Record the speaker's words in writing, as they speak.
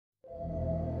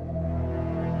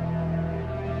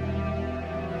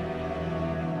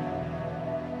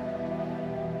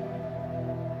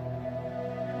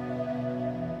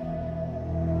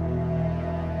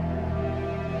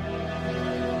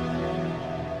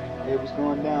Hey, what's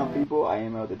going down, people? I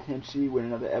am Elder Tenchi with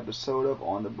another episode of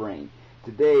On the Brain.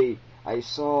 Today, I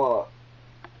saw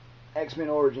X-Men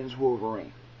Origins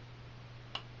Wolverine.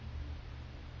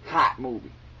 Hot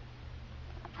movie.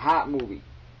 Hot movie.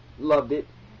 Loved it.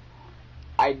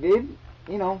 I did,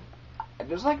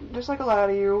 just like a lot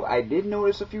of you, I did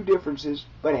notice a few differences,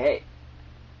 but hey,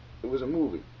 it was a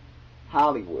movie.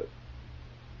 Hollywood.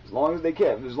 As long as they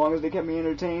kept me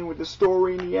entertained with the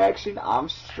story and the action, I'm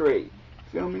straight.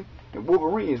 Feel me? And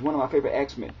Wolverine is one of my favorite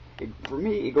X-Men. For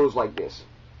me, it goes like this.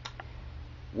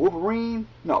 Wolverine,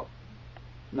 no.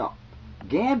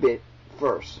 Gambit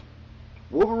first.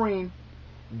 Wolverine,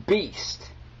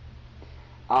 Beast.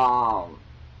 Y'all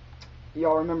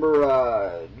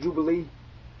remember Jubilee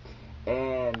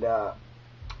and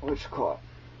what's it called?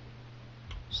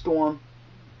 Storm.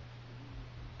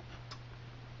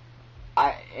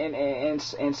 And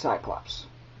Cyclops.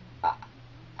 I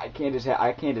can't just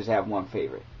have one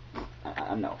favorite.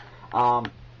 I know.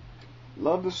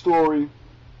 Love the story,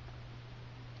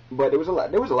 but there was a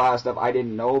lot of stuff I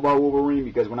didn't know about Wolverine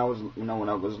because when I was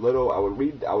little, I would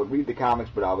read the comics,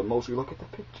 but I would mostly look at the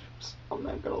pictures. I'm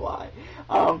not gonna lie.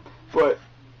 But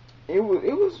it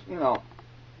was the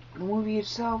movie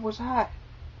itself was hot.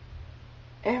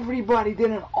 Everybody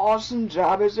did an awesome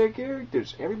job as their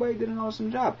characters. Everybody did an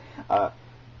awesome job.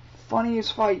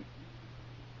 Funniest fight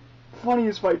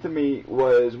to me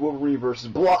was Wolverine versus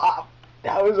Blob.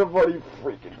 That was a funny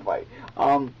freaking fight.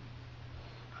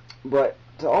 But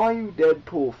to all you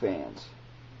Deadpool fans,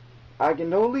 I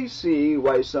can totally see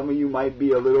why some of you might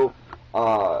be a little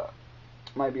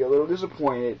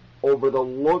disappointed over the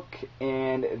look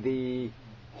and the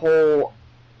whole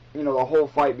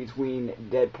fight between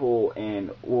Deadpool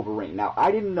and Wolverine. Now,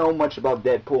 I didn't know much about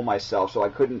Deadpool myself, so I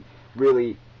couldn't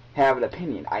really have an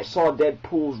opinion. I saw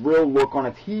Deadpool's real look on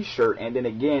a t-shirt and then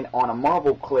again on a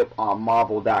Marvel clip on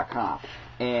Marvel.com.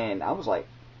 And I was like,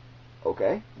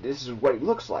 okay, this is what he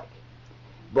looks like.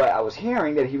 But I was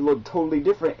hearing that he looked totally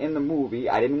different in the movie.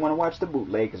 I didn't want to watch the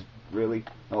bootleg, because really,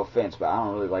 no offense, but I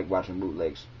don't really like watching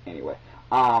bootlegs anyway.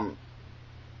 Another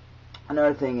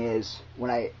thing is,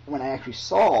 when I actually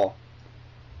saw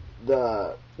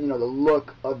the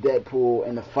look of Deadpool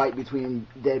and the fight between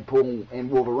Deadpool and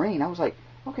Wolverine, I was like,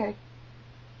 okay,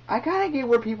 I kind of get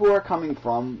where people are coming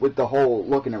from with the whole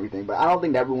look and everything, but I don't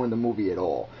think that ruined the movie at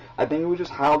all. I think it was just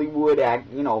Hollywood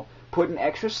putting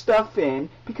extra stuff in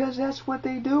because that's what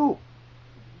they do.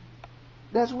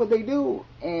 That's what they do,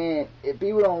 and if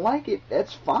people don't like it,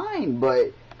 that's fine.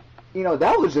 But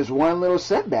that was just one little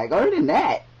setback. Other than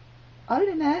that,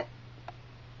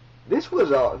 this was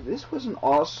an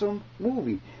awesome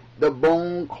movie. The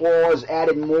bone claws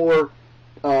added more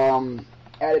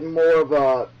of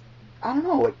a, I don't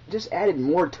know, it just added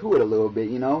more to it a little bit,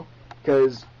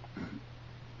 because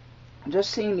just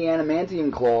seeing the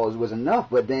adamantium claws was enough,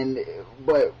 but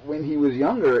when he was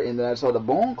younger and then I saw the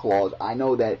bone claws, I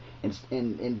know that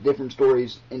in different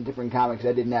stories, in different comics,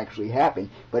 that didn't actually happen,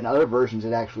 but in other versions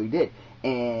it actually did,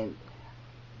 and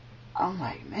I'm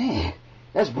like, man,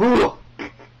 that's brutal.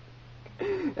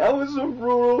 That was some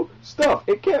brutal stuff.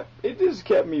 It just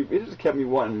kept me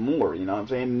wanting more. You know what I'm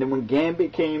saying? And then when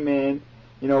Gambit came in,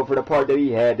 for the part that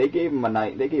he had, they gave him a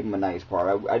nice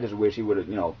part. I just wish he would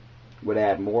have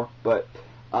add more. But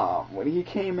when he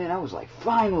came in, I was like,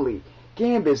 finally,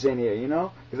 Gambit's in here.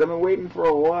 Because I've been waiting for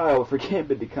a while for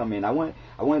Gambit to come in. I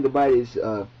wanted to buy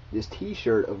this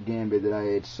T-shirt of Gambit that I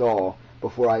had saw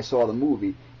before I saw the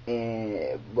movie,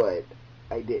 but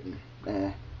I didn't.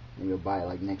 Maybe I'll buy it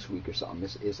like next week or something.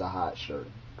 It's a hot shirt.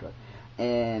 Okay.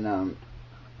 And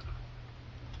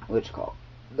what's it called?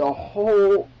 The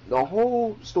whole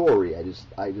story. I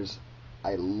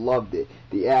loved it.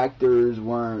 The actors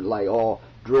weren't like all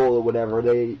droll or whatever.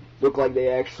 They looked like they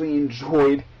actually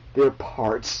enjoyed their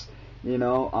parts. What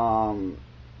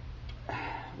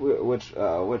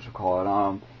you call it?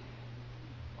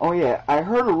 Oh yeah, I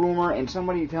heard a rumor, and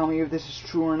somebody tell me if this is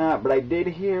true or not, but I did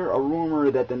hear a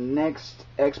rumor that the next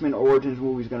X-Men Origins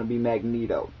movie is going to be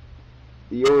Magneto.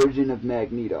 The origin of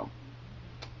Magneto.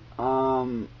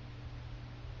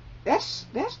 That's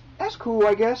cool,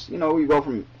 I guess. You go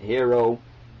from hero,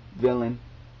 villain,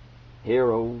 I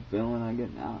guess.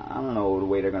 I don't know the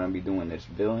way they're going to be doing this.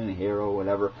 Villain, hero,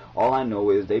 whatever. All I know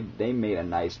is they made a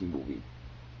nice movie.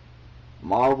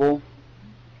 Marvel,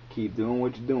 keep doing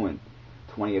what you're doing.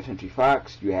 20th Century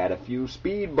Fox, you had a few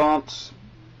speed bumps,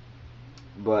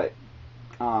 but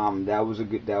that was a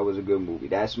good movie.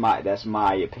 That's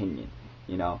my opinion.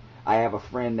 I have a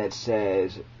friend that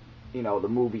says, the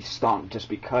movie stunk just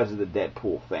because of the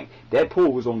Deadpool thing.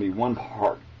 Deadpool was only one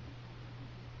part,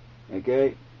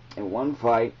 okay, in one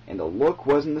fight, and the look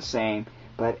wasn't the same,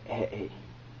 But hey,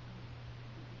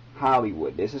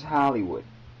 Hollywood. This is Hollywood.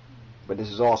 But this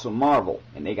is also Marvel,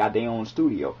 and they got their own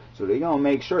studio. So they're going to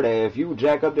make sure that if you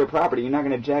jack up their property, you're not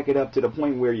going to jack it up to the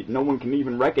point where no one can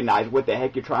even recognize what the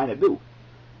heck you're trying to do.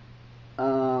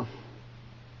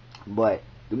 But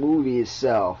the movie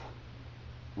itself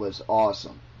was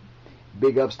awesome.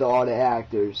 Big ups to all the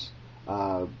actors.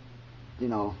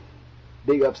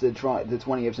 Big ups to the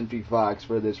 20th Century Fox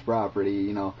for this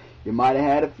property. You might have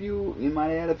had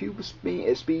a few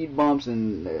speed bumps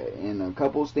and a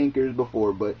couple stinkers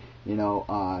before, but you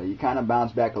kind of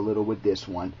bounce back a little with this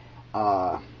one.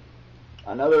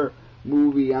 Another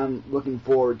movie I'm looking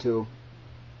forward to: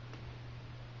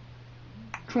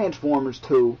 Transformers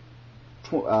 2.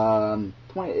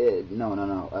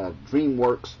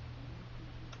 DreamWorks.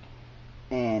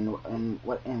 And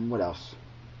what else?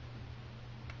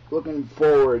 Looking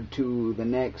forward to the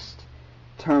next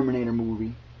Terminator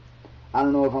movie. I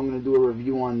don't know if I'm going to do a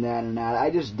review on that or not. I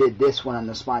just did this one on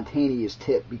the spontaneous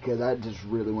tip because I just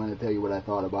really wanted to tell you what I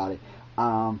thought about it.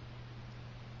 But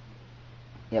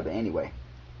anyway,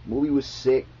 movie was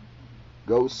sick.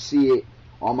 Go see it.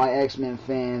 All my X-Men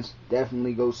fans,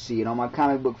 definitely go see it. All my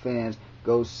comic book fans,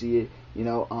 go see it.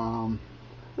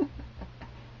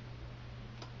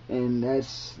 And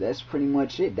that's pretty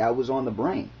much it. That was on the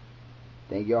brain.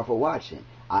 Thank y'all for watching.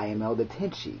 I am Elder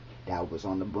Tenchi. That was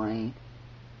on the brain.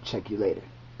 Check you later.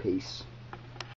 Peace.